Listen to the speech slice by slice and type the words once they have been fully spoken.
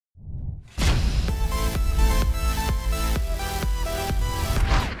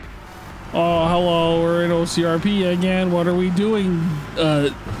OCRP again. What are we doing,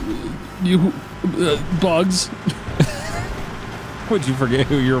 you bugs? Would you forget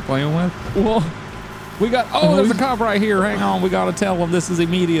who you were playing with? Well, we got. Oh, there's a cop right here. Hang on, we gotta tell him this is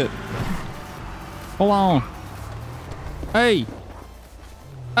immediate. Hold on. Hey,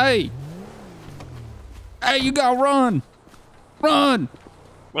 hey, hey! You gotta run, run!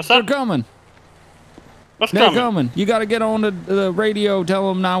 What's up? They're coming. What's They're coming? coming. You gotta get on the radio. Tell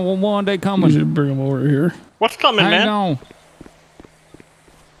them 911. They coming. You should bring them over here. What's coming, man? Hang on.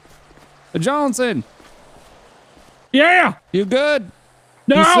 Johnson. Yeah. You good?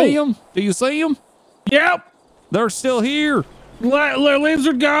 No. You see them? Do you see them? Yep. They're still here.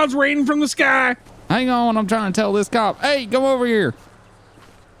 Lizard gods raining from the sky. Hang on, I'm trying to tell this cop. Hey, come over here.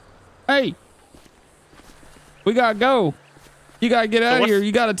 Hey. We gotta go. You gotta get out of here.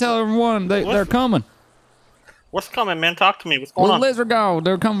 You gotta tell everyone they're coming. What's coming, man? Talk to me. What's going on? Lizard god,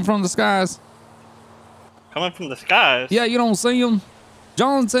 they're coming from the skies. Coming from the skies? Yeah, you don't see them?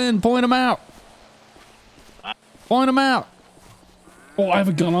 Johnson, point them out. Point them out. Oh, I have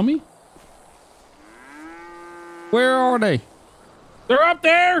a gun on me? Where are they? They're up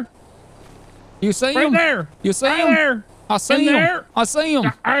there. You see right them? There. You see right them? There. I see them. There. I see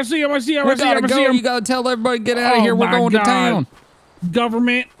them. I see them. I see them. We I see gotta them. go. You gotta tell everybody get out of here. We're going to town.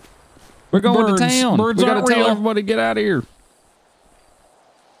 Government. We're going to town. Birds we gotta tell real. everybody get out of here.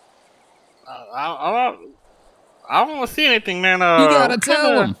 I don't want to see anything, man. You gotta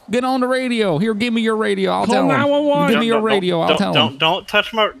tell them. Get on the radio. Here, give me your radio. I'll tell them. 911. Give me your radio. I'll tell them. Don't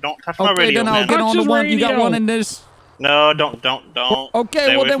touch my Okay, radio, then I'll man. get on the one. You got one in this. No, don't. Okay, Stay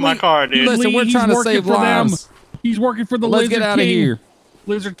well away then from my car, dude. Listen, we're trying to save lives. He's working for the Let's Lizard get out King. of here.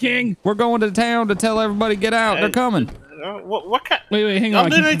 Lizard King. We're going to town to tell everybody get out. They're coming. What kind? Wait, hang Y'all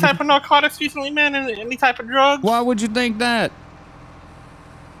on. did any type of narcotics recently, man? Any type of drugs? Why would you think that?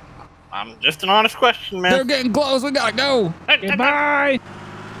 I'm just an honest question, man. They're getting close. We gotta go. Goodbye.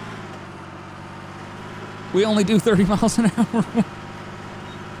 We only do 30 miles an hour.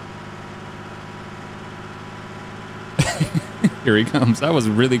 Here he comes. That was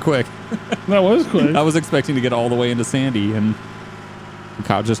really quick. That was quick. I was expecting to get all the way into Sandy, and the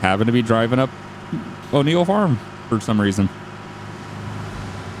cop just happened to be driving up O'Neill Farm for some reason.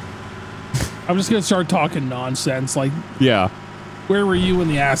 I'm just gonna start talking nonsense. Like, yeah. Where were you when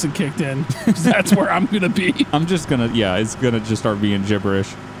the acid kicked in? That's where I'm gonna be. I'm just gonna, yeah, it's gonna just start being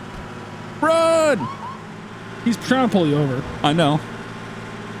gibberish. Run! He's trying to pull you over. I know.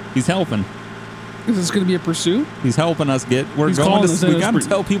 He's helping. Is this gonna be a pursuit? He's helping us get. We gotta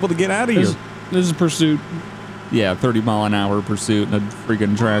tell people to get out of here. This is a pursuit. Yeah, 30-mile-an-hour pursuit in a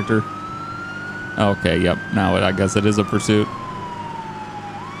freaking tractor. Okay, yep. Now I guess it is a pursuit.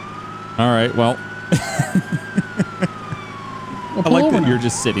 All right, well. I like that you're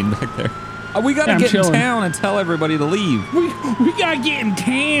just sitting back there. We gotta get in town and tell everybody to leave. We gotta get in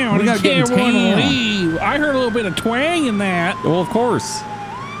town. We gotta get in town. Leave. I heard a little bit of twang in that. Well, of course.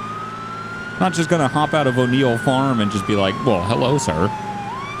 Not just gonna hop out of O'Neill Farm and just be like, "Well, hello, sir."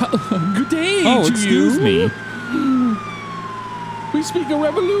 Good day. Oh, excuse me. We speak a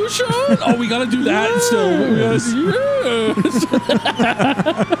revolution. Oh, we gotta do that still. Yes.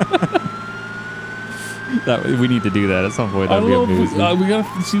 We need to do that at some point. That'd be amazing. We gotta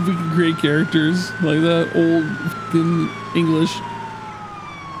see if we can create characters like that old fucking English.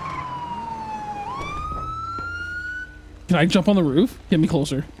 Can I jump on the roof? Get me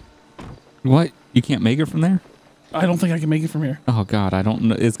closer. What? You can't make it from there? I don't think I can make it from here. Oh God, I don't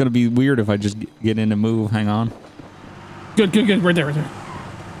know. It's gonna be weird if I just get in and move. Hang on. Good. Right there.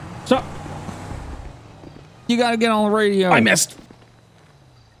 Stop. You gotta get on the radio. I missed.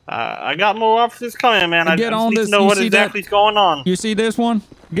 I got more officers coming, man. I Get just on need this. to know what exactly is going on. You see this one?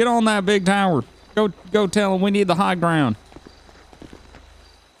 Get on that big tower. Go tell them we need the high ground.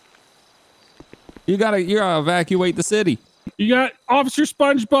 You gotta evacuate the city. You got Officer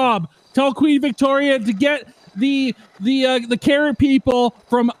SpongeBob. Tell Queen Victoria to get the carrot people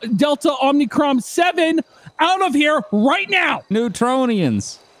from Delta Omicron 7 out of here right now.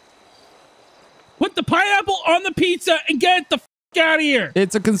 Neutronians. Put the pineapple on the pizza and get the out of here.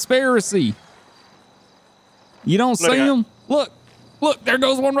 It's a conspiracy. You don't see them? Look, there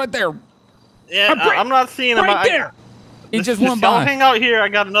goes one right there. Yeah, I'm not seeing him. Right there. It just went by. Hang out here. I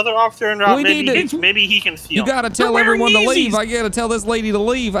got another officer in route. Maybe he can see him. You gotta tell everyone to leave. I gotta tell this lady to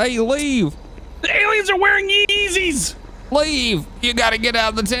leave. Hey, leave. The aliens are wearing Yeezys. Leave. You gotta get out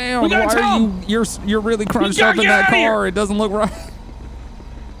of the town. We gotta tell You're really crunched up in that car. It doesn't look right.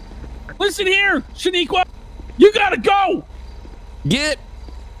 Listen here, Shaniqua. You gotta go.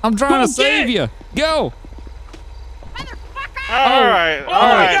 I'm trying to save you. Go. All right. Oh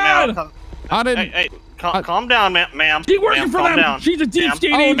my God. Man. I didn't. Hey, calm down, ma'am. She's working for them. Down. She's a deep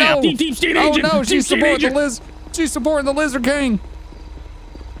state Oh, agent. no. Deep state agent. Oh no, she's supporting the Lizard King.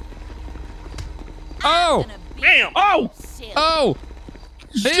 Oh! Bam! Oh! Help!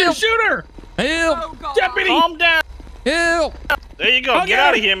 Shoot her! Help! Oh, Deputy! Calm down. Help! There you go. Okay. Get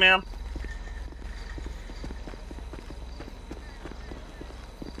out of here, ma'am.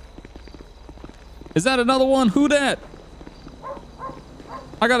 Is that another one? Who that?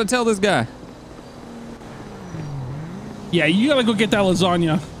 I gotta tell this guy. Yeah, you gotta go get that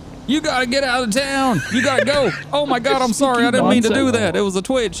lasagna. You gotta get out of town. You gotta go. Oh my God, I'm sorry. I didn't mean to do that. It was a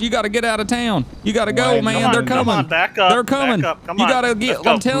twitch. You gotta get out of town. You gotta go, man. They're coming. Come on, back up. They're coming. Back up. Come you on. gotta get. Let's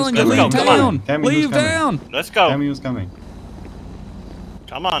go. I'm telling you, Let's leave go. town. Tammy, Leave who's coming? town. Let's go. Tammy was coming.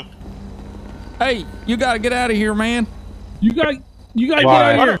 Come on. Hey, you gotta get out of here, man. You gotta get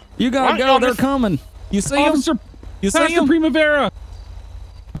Why? out of here. You gotta Why go. don't They're just- coming. You see him? Officer, You see Pastor him? Primavera.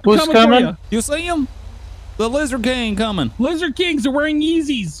 Who's For coming? you. You see him? The Lizard King coming. Lizard Kings are wearing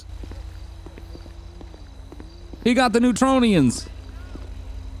Yeezys. He got the Neutronians.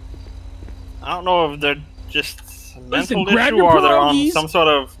 I don't know if they're just mental grab issue your or they're on pierogies. some sort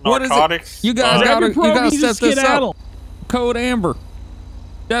of What is it? narcotics. You guys Grab gotta, your you gotta pierogies and set this skedaddle. up. Code Amber.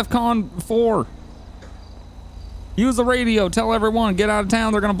 DEFCON 4. Use the radio. Tell everyone, get out of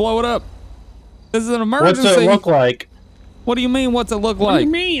town. They're gonna blow it up. This is an What's emergency. it look like? What do you mean, what's it look What do like?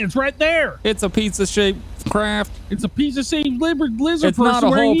 you mean? It's right there. It's a pizza-shaped craft. It's a piece of shaped lizard It's not person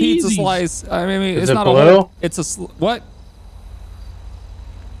a wearing whole pizza Yeezys. slice. I mean, Is it's it not blue? a whole. It's a what?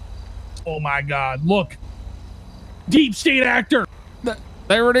 Oh my God! Look, deep state actor.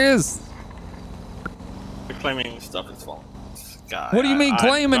 There it is. They're claiming stuff is false. God, What do you mean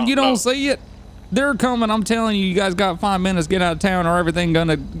claiming? You don't know. see it? They're coming. I'm telling you, you guys got 5 minutes. Get out of town, or everything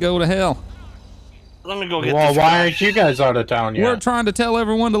gonna go to hell. Let me go get Well, this why guy. aren't you guys out of town yet? We're trying to tell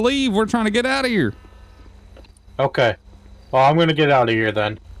everyone to leave. We're trying to get out of here. Okay. Well, I'm gonna get out of here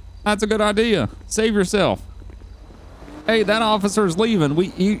then. That's a good idea. Save yourself. Hey, that officer's leaving.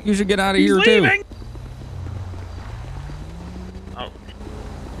 You should get out of He's here leaving. too. Oh.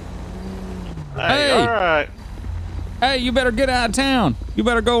 Hey. Hey, all right. Hey, you better get out of town. You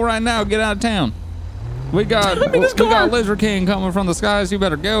better go right now. Get out of town. We got his car. Lizard King coming from the skies. You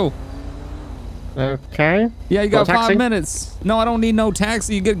better go. Okay. Yeah, you got Well, 5 taxi? minutes. No, I don't need no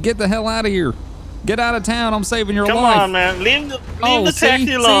taxi. You get the hell out of here. Get out of town. I'm saving your Come life. on, man. Leave the Oh, taxi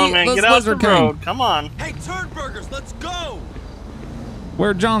see? alone, See? man. Let's Get out the Lizard King. road. Come on. Hey, Turnburgers, let's go!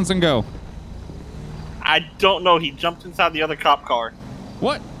 Where'd Johnson go? I don't know. He jumped inside the other cop car.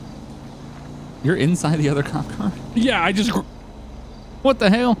 What? You're inside the other cop car? Yeah, I just. What the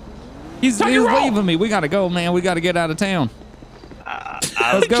hell? He's Tuck and roll. leaving me. We gotta go, man. We gotta get out of town.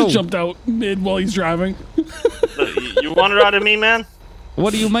 Let's go. Just jumped out mid while he's driving. You want it out of me, man?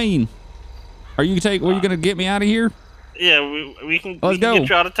 What do you mean? Were you gonna get me out of here? Yeah, we can. Let's we can go. get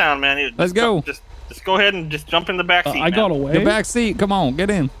you out of town, man. Here, Let's go. Just go ahead and just jump in the back seat. I got away. The back seat. Come on, get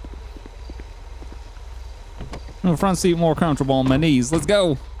in. The front seat more comfortable on my knees. Let's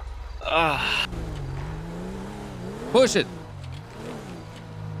go. Push it.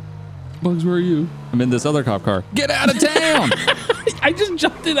 Bugs, where are you? I'm in this other cop car. Get out of town! I just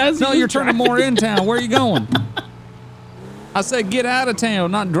jumped in as. No, you're turning more in town. Where are you going? I said get out of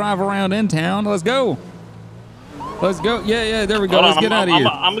town, not drive around in town. Let's go. Let's go. Yeah, there we go. Hold Let's on, get out of here.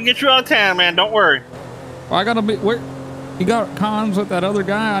 I'm gonna get you out of town, man. Don't worry. Well, I gotta be. Where? You got cons with that other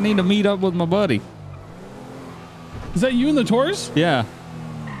guy? I need to meet up with my buddy. Is that you in the Taurus? Yeah.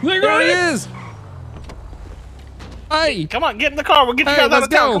 There he is. Hey. Come on, get in the car. We'll get you Hey, guys out let's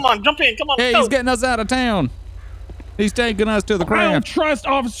of town. go. Come on, jump in. Come on. Yeah, let's he's go. getting us out of town. He's taking us to the I don't craft. trust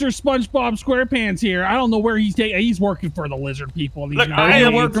Officer SpongeBob SquarePants here. I don't know where he's taking. He's working for the Lizard people. He's Look, not- I Are you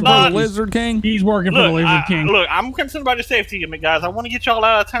am working for not- the Lizard King? He's working for the Lizard King. Look, I'm concerned about your safety, guys. I want to get y'all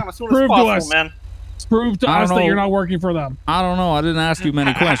out of town as soon as Prove to possible, us. man. Prove to I us don't that know. you're not working for them. I don't know. I didn't ask you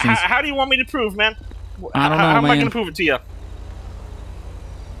many questions. How do you want me to prove, man? I don't know, How am I man. going to prove it to you?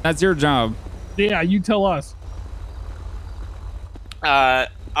 That's your job. Yeah, you tell us. I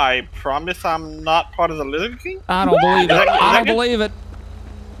promise I'm not part of the Lizard King. I don't believe it. Is that I don't good? believe it.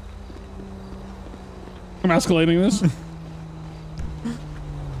 I'm escalating this.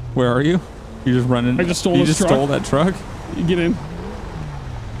 Where are you? You just running. I just stole You this just truck. stole that truck. You get in.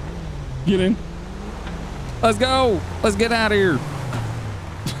 Get in. Let's go. Let's get out of here.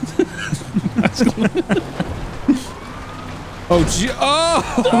 Oh,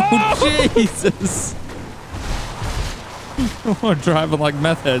 Jesus. We're driving like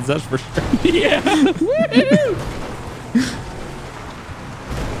meth heads, that's for sure. Yeah.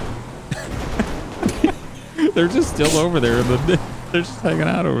 They're just still over there. They're just hanging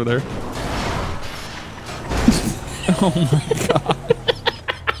out over there. Oh my God.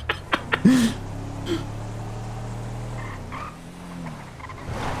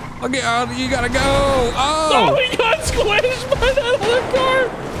 Okay, you gotta go. Oh, he got squished by that other car.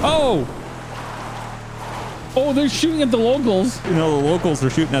 Oh. Oh, they're shooting at the locals. You know, the locals are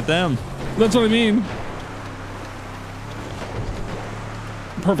shooting at them. That's what I mean.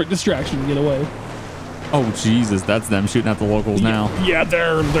 Perfect distraction to get away. Oh, Jesus, that's them shooting at the locals now. Yeah,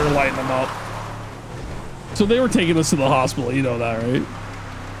 they're lighting them up. So they were taking us to the hospital. You know that,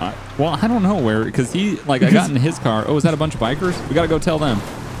 right? Well, I don't know where, because I got in his car. Oh, is that a bunch of bikers? We gotta go tell them.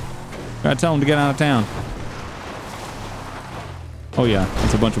 Gotta tell them to get out of town. Oh yeah,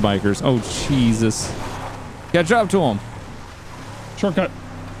 it's a bunch of bikers. Oh Jesus! Catch up to them. Shortcut.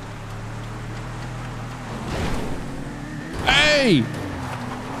 Hey!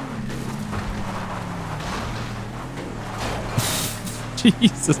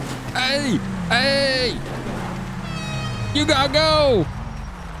 Jesus! Hey! Hey! You gotta go!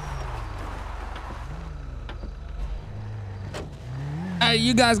 Hey,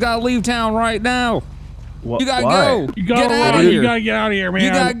 you guys gotta leave town right now. What? You gotta Why? go. You gotta Get out of run. here. You gotta get out of here, man. You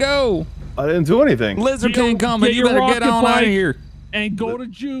gotta go. I didn't do anything. Lizard Get King your- coming. get You your better get rocket on out of bike. here. And go to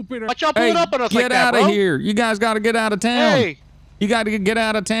Jupiter. Watch y'all pulling Hey, up on us get like that, out bro. of here. You guys gotta get out of town. Hey. You gotta get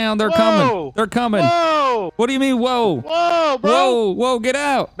out of town. They're Whoa. coming. They're coming. Whoa. What do you mean, whoa? Whoa, bro. Whoa, whoa, get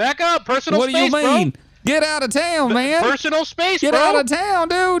out. Back up. Personal What do space, you mean? bro. Get out of town, man. Personal space, Get bro. out of town,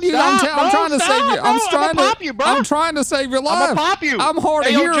 dude. Stop, I'm bro. trying to Stop, save you. bro. I'm I'ma trying pop to you, bro. I'm trying to save your life. I'ma pop you. I'm hard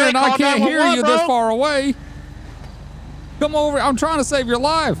of Hey, yo, hearing. Jake, I call can't hear 911, you this bro. far away. Come over. I'm trying to save your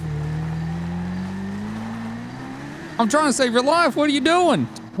life. I'm trying to save your life. What are you doing?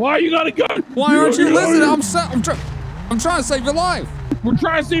 Why you got a gun? Why aren't you listening? I'm trying to save your life. We're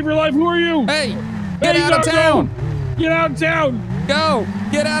trying to save your life. Who are you? Hey, get Hey, out of go, town. go. Get out of town. Go.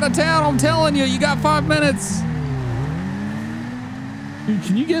 Get out of town. I'm telling you. You got 5 minutes. Dude,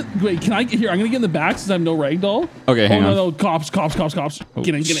 can you get? Wait, can I get here? I'm gonna get in the back since I have no ragdoll. Okay, hang on. No, cops. Oh.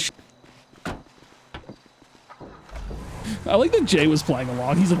 Get in. I like that Jay was playing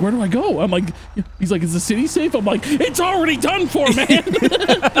along. He's like, where do I go? I'm like, he's like, is the city safe? I'm like, it's already done for, man.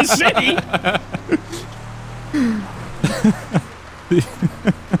 The city.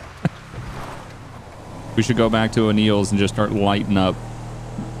 We should go back to O'Neill's and just start lighting up.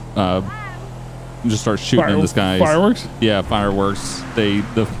 Just start shooting in the skies. Fireworks? Yeah, fireworks.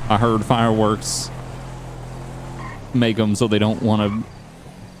 I heard fireworks make them so they don't want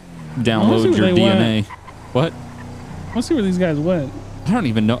to download your DNA. What? Let's see where these guys went. I don't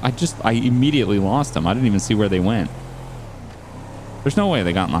even know. I immediately lost them. I didn't even see where they went. There's no way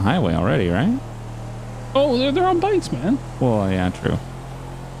they got on the highway already, right? Oh, they're on bikes, man. Well, yeah, true.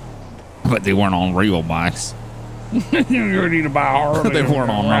 But they weren't on real bikes. You need to buy a Harley. They weren't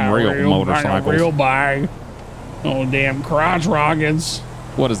on real motorcycles. Real bike. Oh, damn crotch rockets.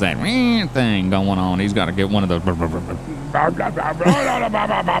 What is that thing going on? He's got to get one of those.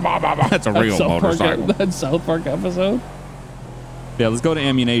 That's a real motorcycle. That South Park episode. Yeah, let's go to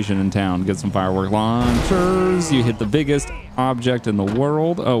Ammunition in town. Get some firework launchers. You hit the biggest object in the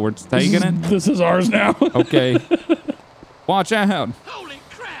world. Oh, we're taking it? This is ours now. Okay. Watch out. Holy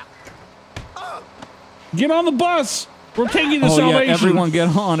crap! Get on the bus. We're taking you to Oh, Salvation. yeah, everyone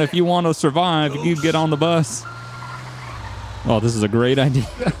get on. If you want to survive, you get on the bus. Oh, this is a great idea.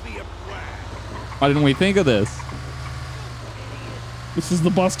 Why didn't we think of this? This is the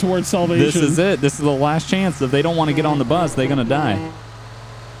bus towards Salvation. This is it. This is the last chance. If they don't want to get on the bus, they're going to die.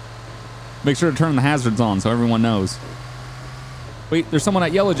 Make sure to turn the hazards on so everyone knows. Wait, there's someone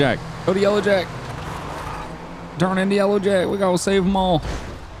at Yellow Jack. Go to Yellow Jack. Turn into Yellow Jack. We got to save them all.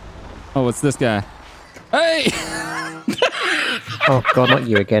 Oh, it's this guy. Hey! Oh, God, not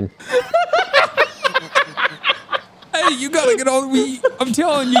you again. Hey, you got to get on. I'm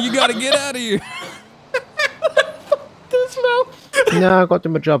telling you, you got to get out of here. this now. No, I got to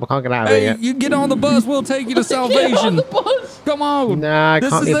my job. I can't get out of Hey, here yet. you get on the bus. We'll take you to Salvation. Come on. Nah, I This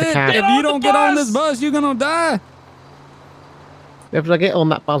can't is leave the it. cab. If you don't get on this bus, you're going to die. If I get on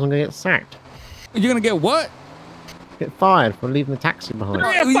that bus, I'm going to get sacked. You're going to get what? Get fired for leaving the taxi behind.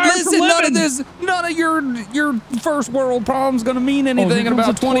 Yeah, fired Listen, for none of your first world problems going to mean anything in here comes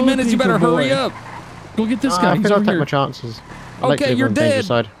about a 20 toilet minutes. You better paper hurry boy. up. Go get this guy. I He's think I'll over take here. my chances. I like to Okay, live you're on the danger dead.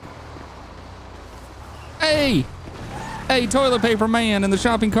 side. Hey, toilet paper man in the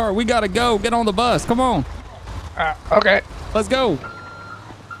shopping cart. We got to go. Get on the bus. Come on. Okay. Let's go.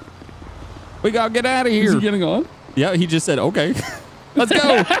 We got to get out of Is here. he getting on? Yeah, he just said, okay. Let's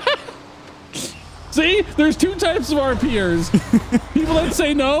go. See, there's two types of RPers. People that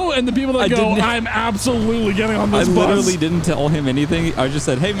say no and the people that go, I'm absolutely getting on this I bus. literally didn't tell him anything. I just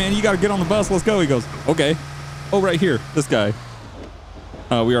said, hey, man, you got to get on the bus. Let's go. He goes, okay. Oh, right here. This guy.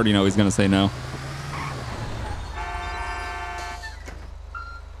 We already know he's gonna say no.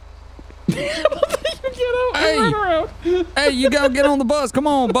 Hey, you gotta get on the bus. Come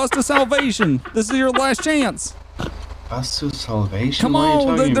on, bus to salvation. This is your last chance. Bus to salvation? Come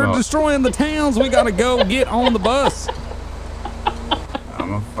on, they're destroying the towns. We gotta go get on the bus.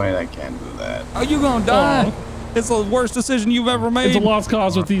 I'm afraid I can't do that. Oh, you gonna die. It's the worst decision you've ever made. It's a lost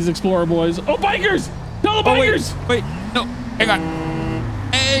cause with these Explorer boys. Oh, bikers! Tell the bikers! Wait, no, hang on.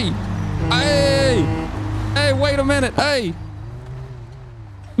 Hey, wait a minute. Hey,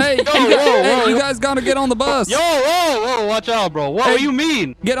 you guys gotta get on the bus. Whoa, watch out, bro. What do you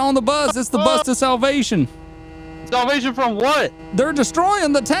mean? Get on the bus. It's the bus to salvation. Salvation from what? They're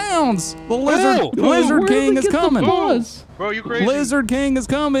destroying the towns. The Lizard King is coming. Bro, you crazy? Lizard King is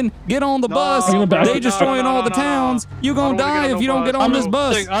coming. Get on the bus. They destroying all the towns. You gonna die if you don't get on this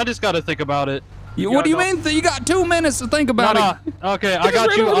bus. I just gotta think about it. What do you mean? You got 2 minutes to think about it. Okay, I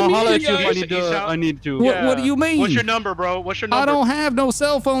got you. I'll holler at you if I need to. What do you mean? What's your number, bro? What's your number? I don't have no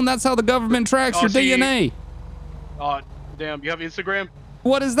cell phone. That's how the government tracks your DNA. Oh, damn. You have Instagram?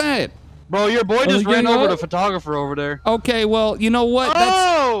 What is that? Bro, your boy just ran over the photographer over there. Okay, well, you know what?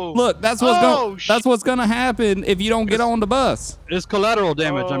 That's what's gonna happen if you don't get on the bus. It's collateral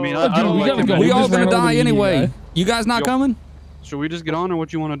damage. I mean, I don't like it. We all gonna die anyway. You guys not coming? Should we just get on, or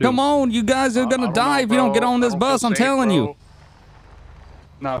what you want to do? Come on, you guys are gonna die if you don't get on this bus. I'm telling you.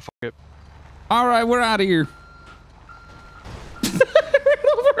 Nah, fuck it. All right, we're out of here.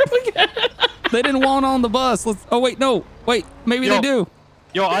 They didn't want on the bus. Oh wait, no, wait, maybe they do.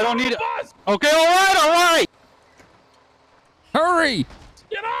 Yo, I don't need it. Okay, all right. Hurry!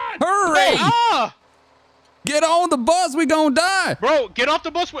 Get on! Hurry! Get on the bus. We gonna die. Bro, get off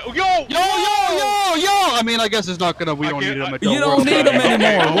the bus. Yo! I mean, I guess it's not gonna. We don't need them. You don't need them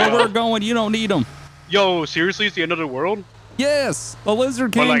anymore. Where we're going, you don't need them. Yo, seriously, it's the end of the world? Yes, the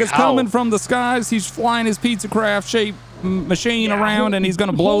Lizard King is coming from the skies. He's flying his pizza craft shaped machine around, and he's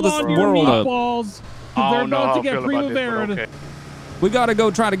gonna blow this world up. They're about to get primavera. We gotta go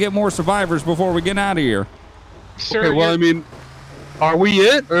try to get more survivors before we get out of here. Okay, well, I mean, are we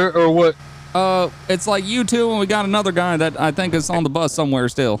it or what? It's like you two, and we got another guy that I think is on the bus somewhere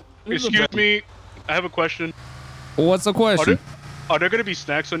still. Excuse me, I have a question. What's the question? Are there gonna be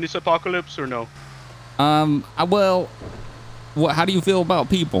snacks on this apocalypse or no? Well, how do you feel about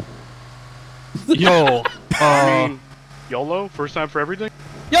people? Yo, I mean, YOLO, first time for everything.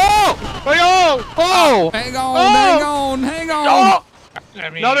 Yo! Oh! Hang on! Oh! I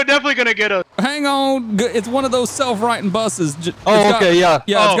mean, no, they're definitely gonna get a. Hang on! It's one of those self-righting buses. Yeah.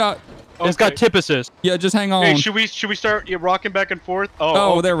 Yeah, it's got tip assist. Yeah, just hang on. Hey, should we start rocking back and forth?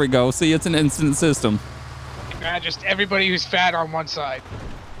 Oh, there we go. See, it's an instant system. Just everybody who's fat on one side.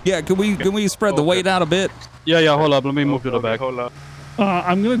 Yeah, can we spread the weight out a bit? Yeah. Hold up. Let me move to the back. Hold up.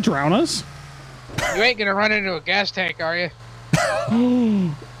 I'm gonna drown us. You ain't gonna run into a gas tank, are you?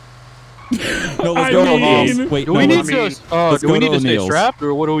 No, let's go to O'Neill's. Wait, do we need to stay strapped,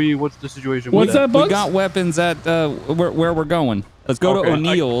 or what's the situation? What's that, Bugs? We got weapons at where we're going. Let's go to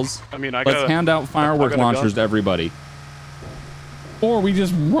O'Neill's. Let's hand out firework launchers to everybody. Or we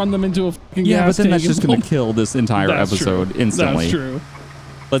just run them into a fucking gas but then tank. That's just gonna kill this entire episode instantly. That's true.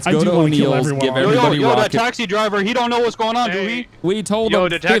 Let's go to O'Neill's, give everybody rocket. That taxi driver, he don't know what's going on, do he? We told him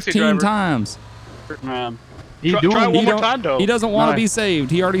 15 times. Try one more time, though. He doesn't want to be saved.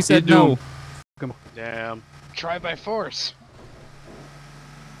 He already said no. Come on. Damn. Try by force.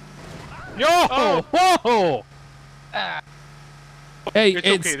 Yo! Whoa! Hey,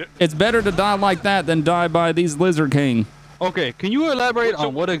 it's better to die like that than die by these Lizard King. Okay, can you elaborate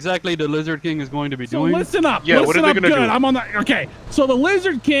on what exactly the Lizard King is going to be doing? Listen up. Yeah, what are they going to do? I'm on that. Okay, so the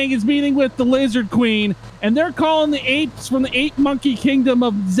Lizard King is meeting with the Lizard Queen, and they're calling the apes from the ape monkey kingdom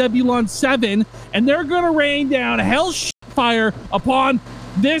of Zebulon 7, and they're going to rain down hell's fire upon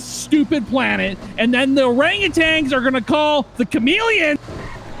this stupid planet, and then the orangutans are going to call the chameleon.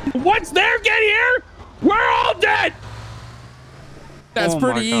 Once they get here, we're all dead. That's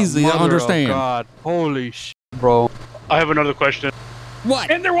pretty easy to understand. God, holy shit, bro. I have another question.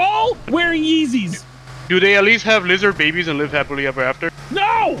 What? And they're all wearing Yeezys. Do they at least have lizard babies and live happily ever after?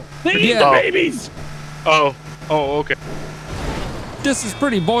 No! They eat the babies! Oh, okay. This is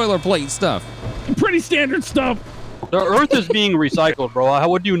pretty boilerplate stuff. Pretty standard stuff. The Earth is being recycled, bro.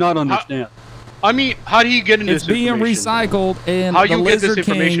 What do you not understand? I mean, how do you get into this information? It's being recycled, and the Lizard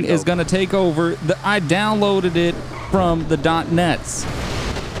King is going to take over. I downloaded it from the .nets.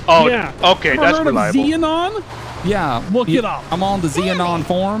 Oh, yeah. Okay, that's reliable. Xenon? Yeah. Look it up. I'm on the Xenon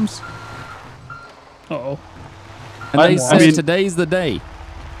forums. Uh-oh. And they say today's the day.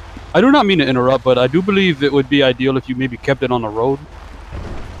 I do not mean to interrupt, but I do believe it would be ideal if you maybe kept it on the road.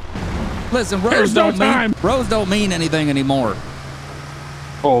 Listen, roads don't mean anything anymore.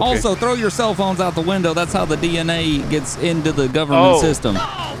 Oh, okay. Also, throw your cell phones out the window. That's how the DNA gets into the government system.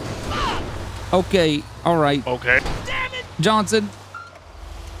 Okay, all right. Okay. Johnson,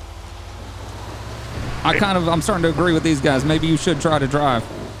 I'm starting to agree with these guys. Maybe you should try to drive.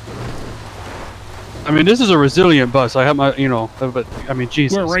 I mean, this is a resilient bus. I have my, but I mean,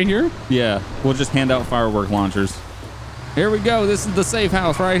 Jesus. We're right here? Yeah, we'll just hand out firework launchers. Here we go. This is the safe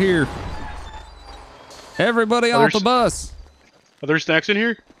house right here. Everybody off the bus. Are there snacks in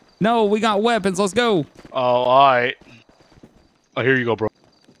here? No, we got weapons. Let's go. Oh, all right. Oh, here you go, bro.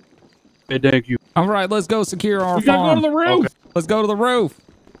 Hey, thank you. All right, let's go secure our We gotta farm. go to the roof. Okay. Let's go to the roof.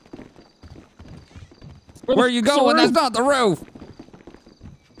 Where are you going? That's not the roof.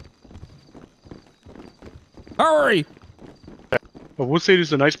 Hurry. Well, we'll say this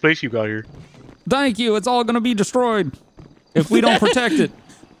is a nice place you got here. Thank you. It's all going to be destroyed if we don't protect it.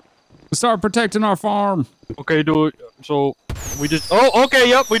 Start protecting our farm. Okay, do it. So we just. Oh, okay.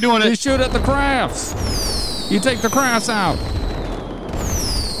 Yep, we're doing it. You shoot at the crafts. You take the crafts out.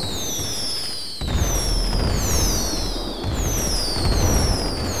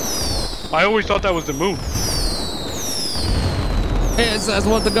 I always thought that was the moon. That's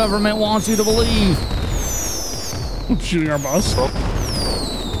what the government wants you to believe. Shooting our bus.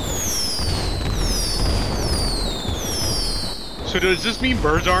 So does this mean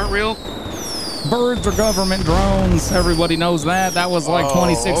birds aren't real? Birds are government drones. Everybody knows that. That was like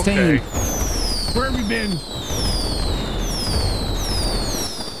 2016. Okay. Where have you been?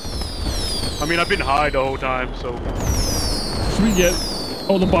 I mean, I've been high the whole time, so. Should we get...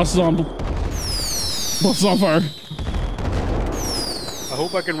 Oh, the bus is on... Bus is on fire. I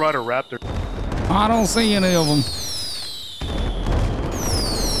hope I can ride a raptor. I don't see any of them.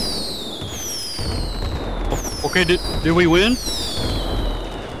 Okay, did we win?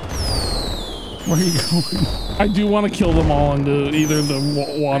 Where are you going? I do want to kill them all into either the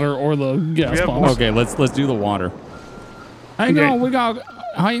water or the gas bombs. Okay, let's do the water. Hang on,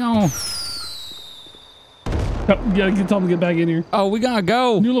 hang on. You gotta tell them to get back in here. Oh, we gotta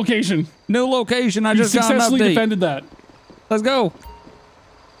go. New location. New location. I just got an successfully update. defended that. Let's go.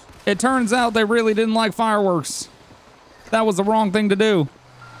 It turns out they really didn't like fireworks. That was the wrong thing to do.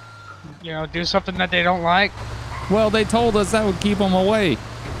 You know, do something that they don't like. Well, they told us that would keep them away.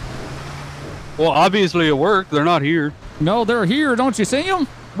 Well, obviously it worked. They're not here. No, they're here. Don't you see them?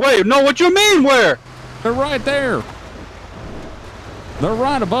 Wait, no, what you mean where? They're right there. They're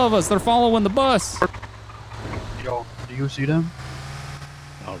right above us. They're following the bus. Yo, do you see them?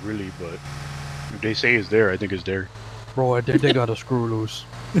 Not really, but if they say it's there, I think it's there. Bro, I think they got a screw loose.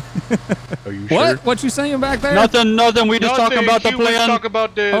 Are you What? sure? What you saying back there? Nothing. We just talking about the plan. Talk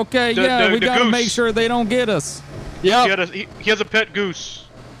about the. Okay, we gotta make sure they don't get us. Yeah. He has a pet goose.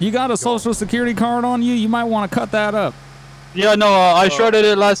 You got a social security card on you? You might want to cut that up. Yeah, no, I shredded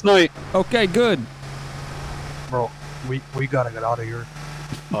it last night. Okay, good. Bro, we gotta get out of here.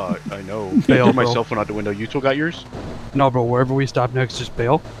 I know. Bail, I threw my bro. cell phone out the window. You still got yours? No, bro, wherever we stop next, just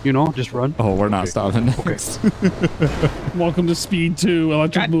bail. Just run. Oh, we're not stopping next. Welcome to Speed 2,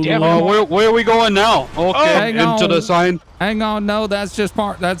 Electric God damn Boogaloo. it. Where are we going now? Okay, hang into the on. sign. Hang on, no, that's just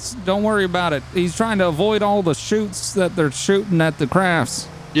part. Don't worry about it. He's trying to avoid all the shoots that they're shooting at the crafts.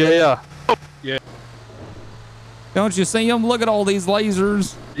 Yeah. Don't you see them? Look at all these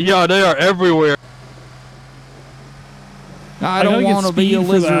lasers. Yeah, they are everywhere. I gotta don't get want to be a speed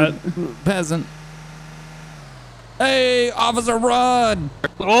for lizard peasant. Hey, officer, run!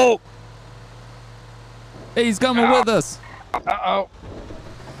 Oh, He's coming with us. Uh-oh.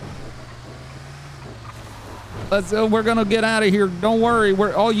 We're gonna get out of here. Don't worry.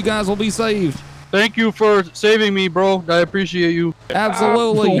 All you guys will be saved. thank you for saving me, bro. I appreciate you.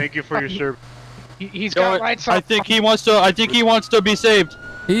 Absolutely. Thank you for your service. He's got lights on. I think he wants to be saved.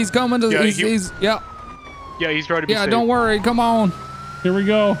 He's coming to. Yeah, Yeah, he's trying to be yeah. safe. Don't worry. Come on. Here we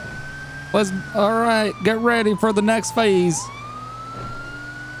go. All right. Get ready for the next phase.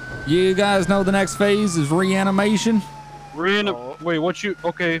 You guys know the next phase is reanimation. Wait, what you?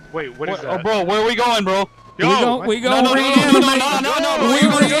 Okay. Wait, what is that? Oh, bro, where are we going, bro? We go reanimate.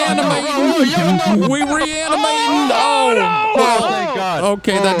 We reanimate. Oh, thank God.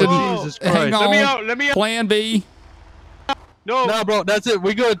 Okay, that didn't. Jesus Christ. Hang on. Let me out. Plan B. No, Nah, bro, that's it.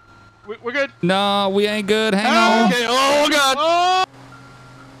 We good. we're good. No, we ain't good. Hang on. Okay. Oh God.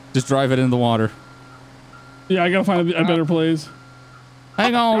 Just drive it in the water. Yeah, I gotta find a better place.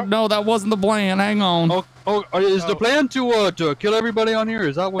 Hang on. No, that wasn't the plan. Hang on. Is the plan to kill everybody on here?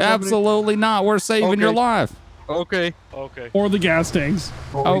 Is that what? Absolutely not. We're saving your life. Okay. Okay. Or the gas tanks.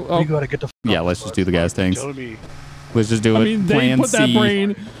 We gotta get the. Yeah, let's just do the gas tanks. Tell me. Let's just do it. I mean, they Plan put that C.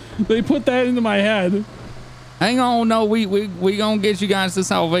 brain. They put that into my head. Hang on, no, we gonna get you guys to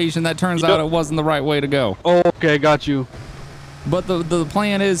salvation. That turns out it wasn't the right way to go. Okay, got you. But the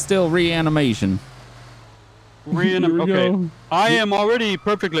plan is still reanimation. Okay. I am already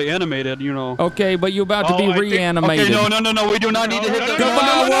perfectly animated, you know. Okay, but you're about to be reanimated. Okay, no. We do not need to hit the.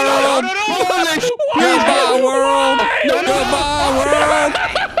 Goodbye, world. Goodbye, world. Goodbye, world.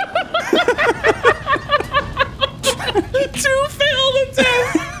 Two failed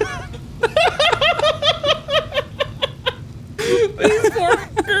attempts. These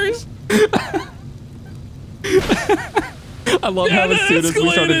fuckers. I love how as soon as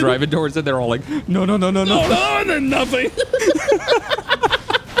we started driving towards it, they're all like, no. No, and then nothing.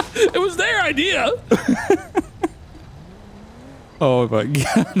 It was their idea. Oh my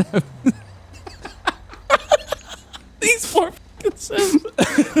god. These poor fucking Sims.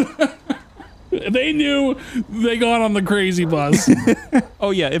 They knew they got on the crazy bus.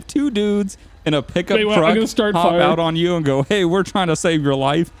 Oh yeah, if two dudes in a pickup I'm truck gonna start hop fire. out on you and go, hey, we're trying to save your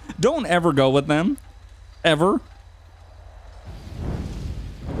life, don't ever go with them. Ever.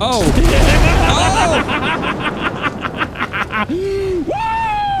 Oh. Woo!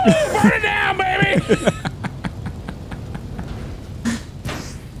 Burn it down, baby!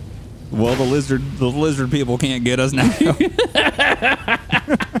 Well, the lizard people can't get us now.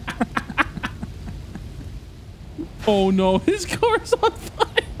 Oh no, his car's on fire.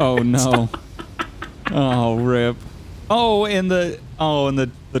 Oh no. Oh rip. Oh, and the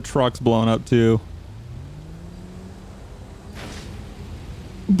truck's blown up too.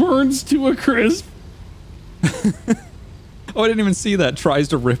 Burns to a crisp. Oh, I didn't even see that. Tries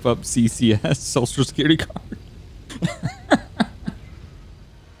to rip up CCS, Social Security card.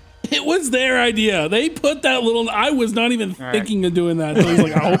 It was their idea. They put that little. I was not even thinking of doing that. So I was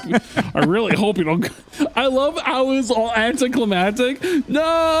like, I really hope you don't. I love how it was all anticlimactic.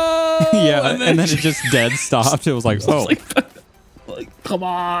 No. Yeah, and then it just dead stopped. It was like, oh, like come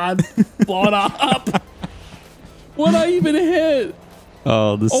on, blow it up. What I even hit?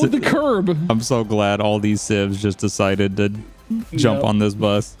 Oh, the curb. I'm so glad all these civs just decided to jump on this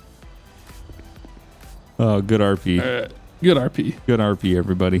bus. Oh, good RP. Good RP. Good RP,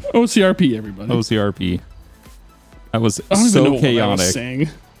 everybody. OCRP, everybody. OCRP. That was I don't even know so what I was chaotic. saying.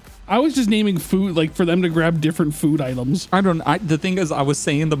 I was just naming food, like for them to grab different food items. The thing is, I was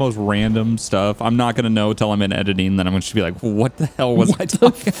saying the most random stuff. I'm not going to know till I'm in editing. Then I'm going to be like, what the hell was I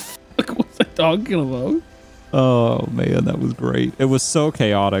talking? What was I talking about? Oh, man, that was great. It was so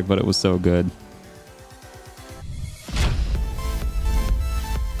chaotic, but it was so good.